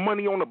put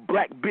money on a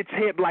black bitch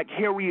head like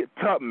Harriet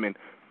Tubman.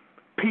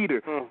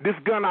 Peter, this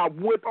gun I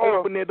would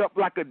open it up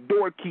like a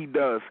door key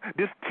does.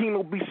 This teen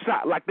will be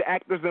shot like the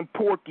actors in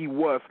Porky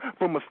was.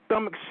 From a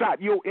stomach shot,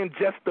 you'll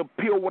ingest a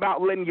pill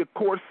without letting your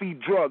core see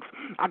drugs.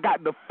 I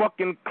got the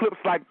fucking clips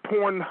like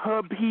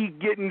Pornhub, he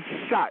getting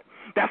shot.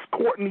 That's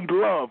Courtney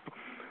Love.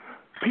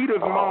 Peter's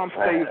mom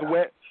stays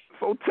wet.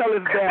 So tell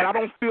his dad, I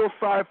don't feel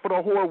sorry for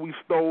the whore we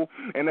stole.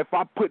 And if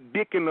I put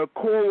dick in a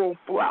coral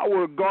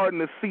flower garden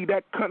to see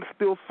that cunt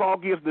still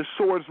soggy as the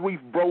shores reef,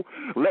 bro,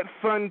 let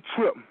son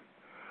trip.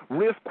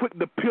 Rizz quick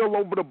to peel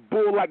over the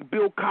bull like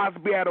Bill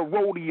Cosby at a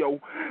rodeo.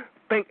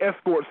 Thank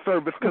escort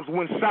service, because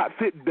when shots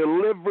hit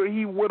deliver,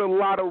 he with a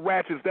lot of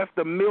ratchets. That's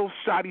the mill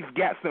shot, he's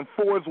gats and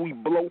fours we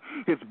blow.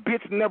 His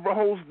bitch never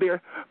holds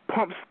their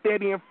pump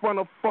steady in front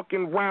of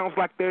fucking rounds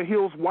like their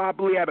heels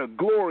wobbly at a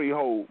glory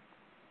hole.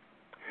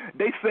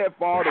 They said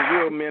for all the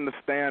real men to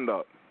stand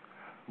up,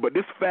 but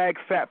this fag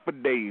sat for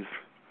days.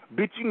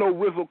 Bitch, you know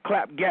Rizzle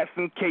clap gats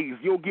and K's,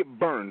 you'll get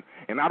burned.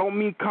 And I don't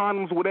mean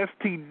condoms with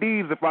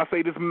STDs if I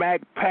say this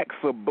mag pack's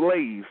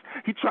ablaze.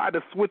 He tried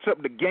to switch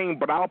up the game,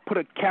 but I'll put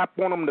a cap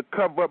on him to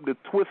cover up the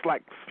twist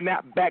like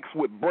snapbacks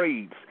with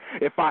braids.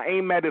 If I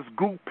aim at his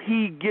group,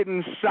 he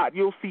getting shot,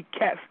 you'll see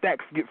cat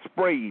stacks get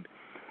sprayed.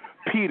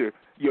 Peter,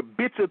 your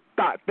bitch a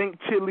thought, think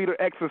cheerleader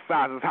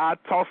exercises, how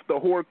I toss the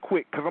whore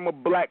quick, cause I'm a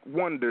black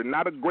wonder,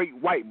 not a great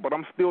white, but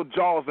I'm still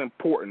Jaws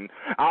important.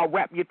 I'll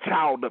wrap your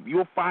child up,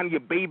 you'll find your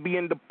baby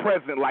in the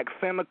present, like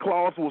Santa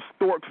Claus was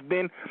storks,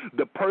 then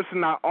the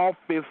person I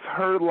office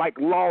her like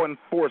law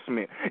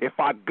enforcement. If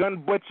I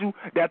gun butt you,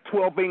 that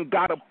 12 ain't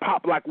gotta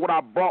pop like what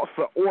I brought's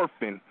a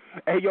orphan.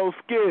 Hey, yo,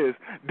 Skiz,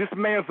 this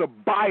man's a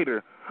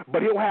biter.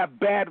 But he'll have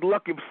bad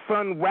luck if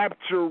sun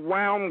wrapped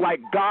around like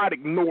God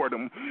ignored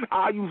him.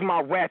 I'll use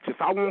my ratchets.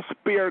 I won't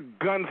spare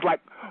guns like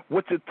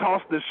what you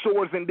toss the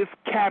shores in this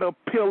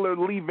caterpillar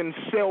leaving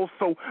shells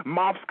so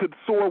moths could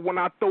soar when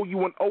I throw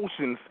you in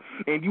oceans.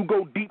 And you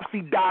go deep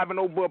sea diving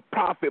over a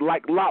profit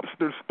like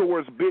lobster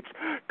stores, bitch.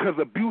 Cause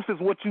abuse is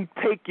what you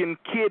taking,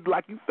 kid,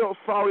 like you felt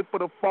sorry for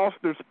the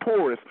Foster's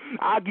poorest.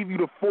 I'll give you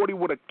the 40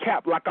 with a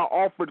cap like I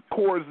offered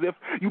cores if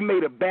you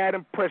made a bad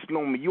impression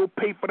on me. You'll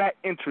pay for that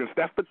entrance.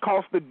 That's the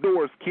cost of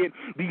doors, kid.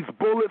 These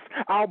bullets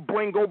I'll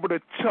bring over the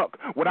Chuck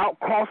without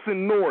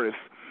crossing Norris.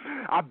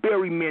 I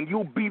bury men.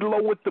 You'll be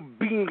low with the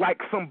beam like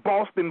some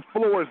Boston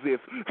floors is.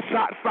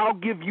 Shots I'll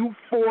give you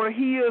 4.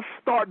 He'll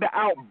start the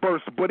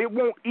outburst, but it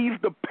won't ease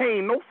the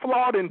pain. No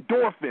flawed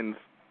endorphins.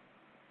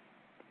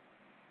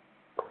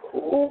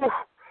 Ooh,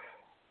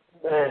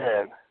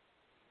 man.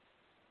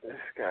 This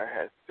guy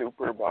has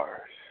super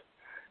bars.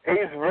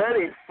 He's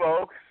ready,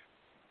 folks.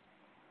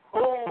 Who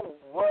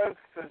wants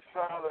to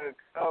try to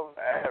come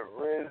at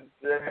Rizz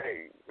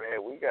Jayy?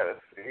 Man, we gotta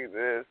see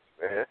this,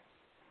 man.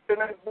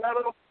 Next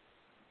battle?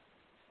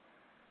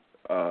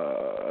 I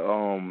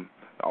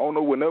don't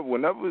know.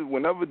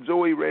 Whenever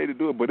Joey ready to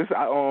do it, but it's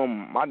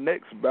my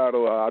next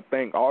battle. I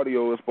think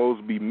audio is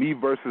supposed to be me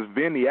versus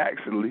Vinny,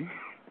 actually.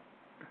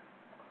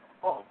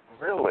 Oh,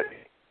 really?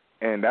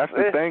 And that's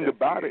the thing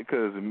about it,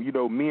 because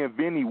me and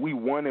Vinny, we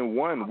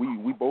 1-1.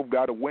 We both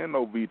got to win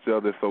over each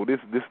other. So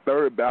this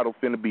third battle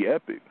finna be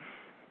epic.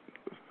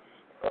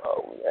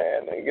 Oh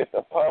man, they get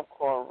the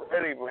popcorn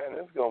ready, man.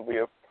 This is gonna be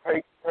a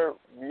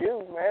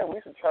pay-per-view, man. We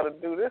should try to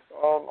do this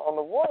on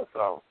the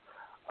WarZone.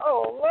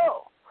 Oh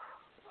no.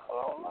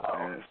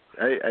 Man,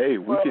 hey,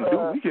 we can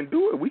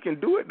do it. We can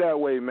do it that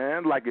way,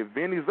 man. Like if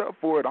Vinny's up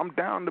for it, I'm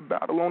down to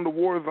battle on the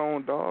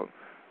WarZone, dog.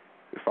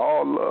 It's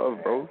all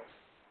love, bro.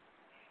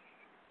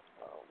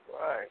 All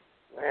right,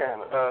 man.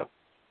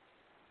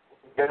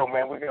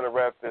 Man, we gotta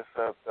wrap this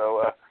up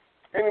though.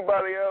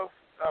 Anybody else?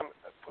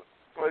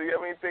 Do you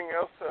have anything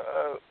else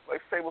to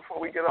say before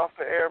we get off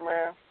the air,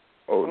 man?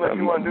 Oh, unless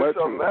you want to do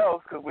something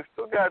else, because we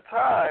still got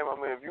time. I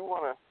mean, if you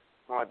want to,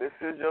 this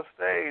is your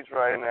stage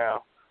right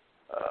now.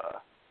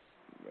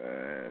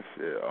 Man,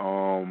 shit.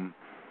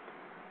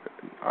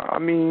 I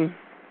mean,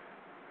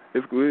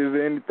 is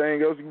there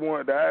anything else you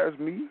wanted to ask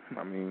me?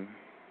 I mean,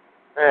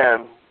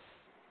 man,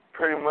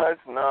 pretty much,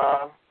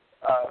 nah.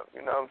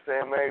 You know what I'm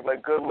saying, man?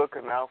 Like, good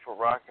looking out for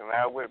rocking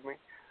out with me.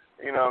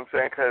 You know what I'm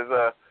saying?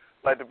 Because,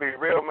 like, to be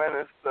real, man,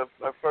 it's the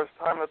first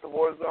time that the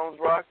WarZone's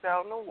rocked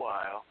out in a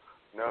while.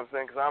 You know what I'm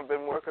saying? Because I've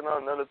been working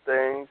on other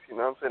things. You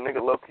know what I'm saying?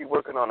 Nigga low-key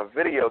working on a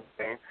video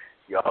game.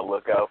 Y'all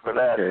look out for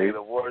that. Okay.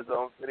 The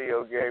WarZone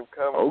video game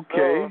coming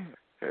soon.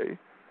 Okay.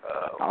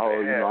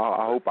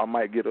 I hope I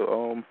might get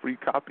a free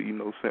copy,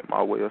 sent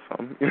my way or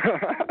something. You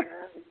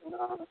know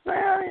what I'm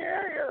saying?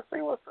 Yeah.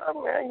 See what's up,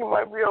 man. You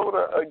might be able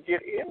to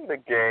get in the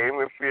game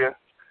if we.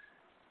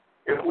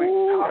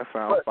 That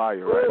sounds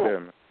fire right there,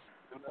 man.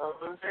 You know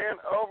what I'm saying?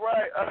 All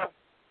right.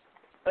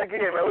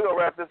 Again, man, we're going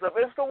to wrap this up.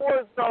 It's the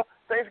WarZone.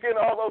 Thanks again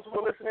to all those who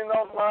are listening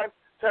online.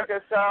 Check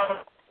us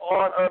out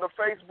on the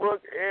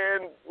Facebook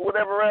and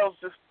whatever else.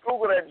 Just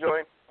Google that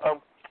joint.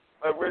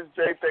 Rizz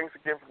Jayy, thanks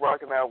again for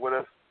rocking out with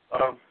us.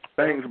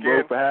 Thanks,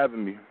 bro, for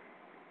having me.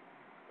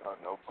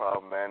 No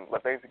problem, man.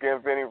 Thanks again,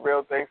 Vinny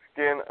Real. Thanks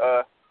again,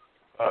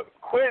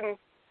 Quentin.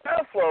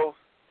 Flows.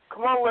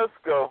 Come on, let's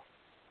go.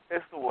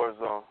 It's the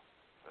WarZone.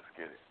 Let's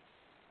get it.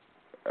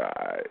 All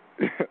right.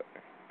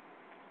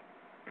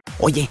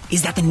 Oye,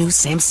 is that the new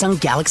Samsung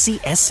Galaxy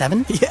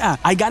S7? Yeah,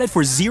 I got it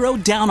for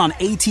 $0 on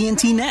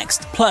AT&T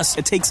Next. Plus,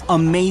 it takes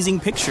amazing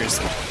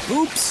pictures.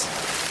 Oops.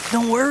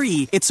 Don't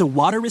worry, it's a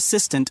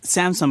water-resistant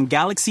Samsung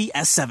Galaxy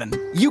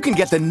S7. You can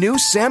get the new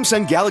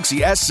Samsung Galaxy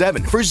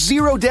S7 for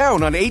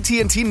 $0 on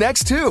AT&T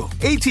Next, too.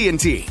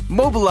 AT&T,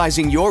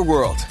 mobilizing your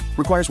world.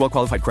 Requires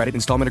well-qualified credit,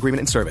 installment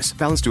agreement, and service.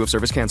 Balance due if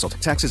service canceled.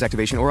 Taxes,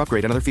 activation, or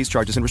upgrade, and other fees,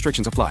 charges, and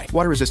restrictions apply.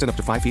 Water resistant up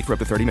to 5 feet for up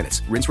to 30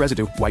 minutes. Rinse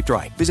residue. Wipe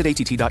dry. Visit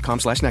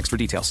att.com/next for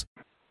details.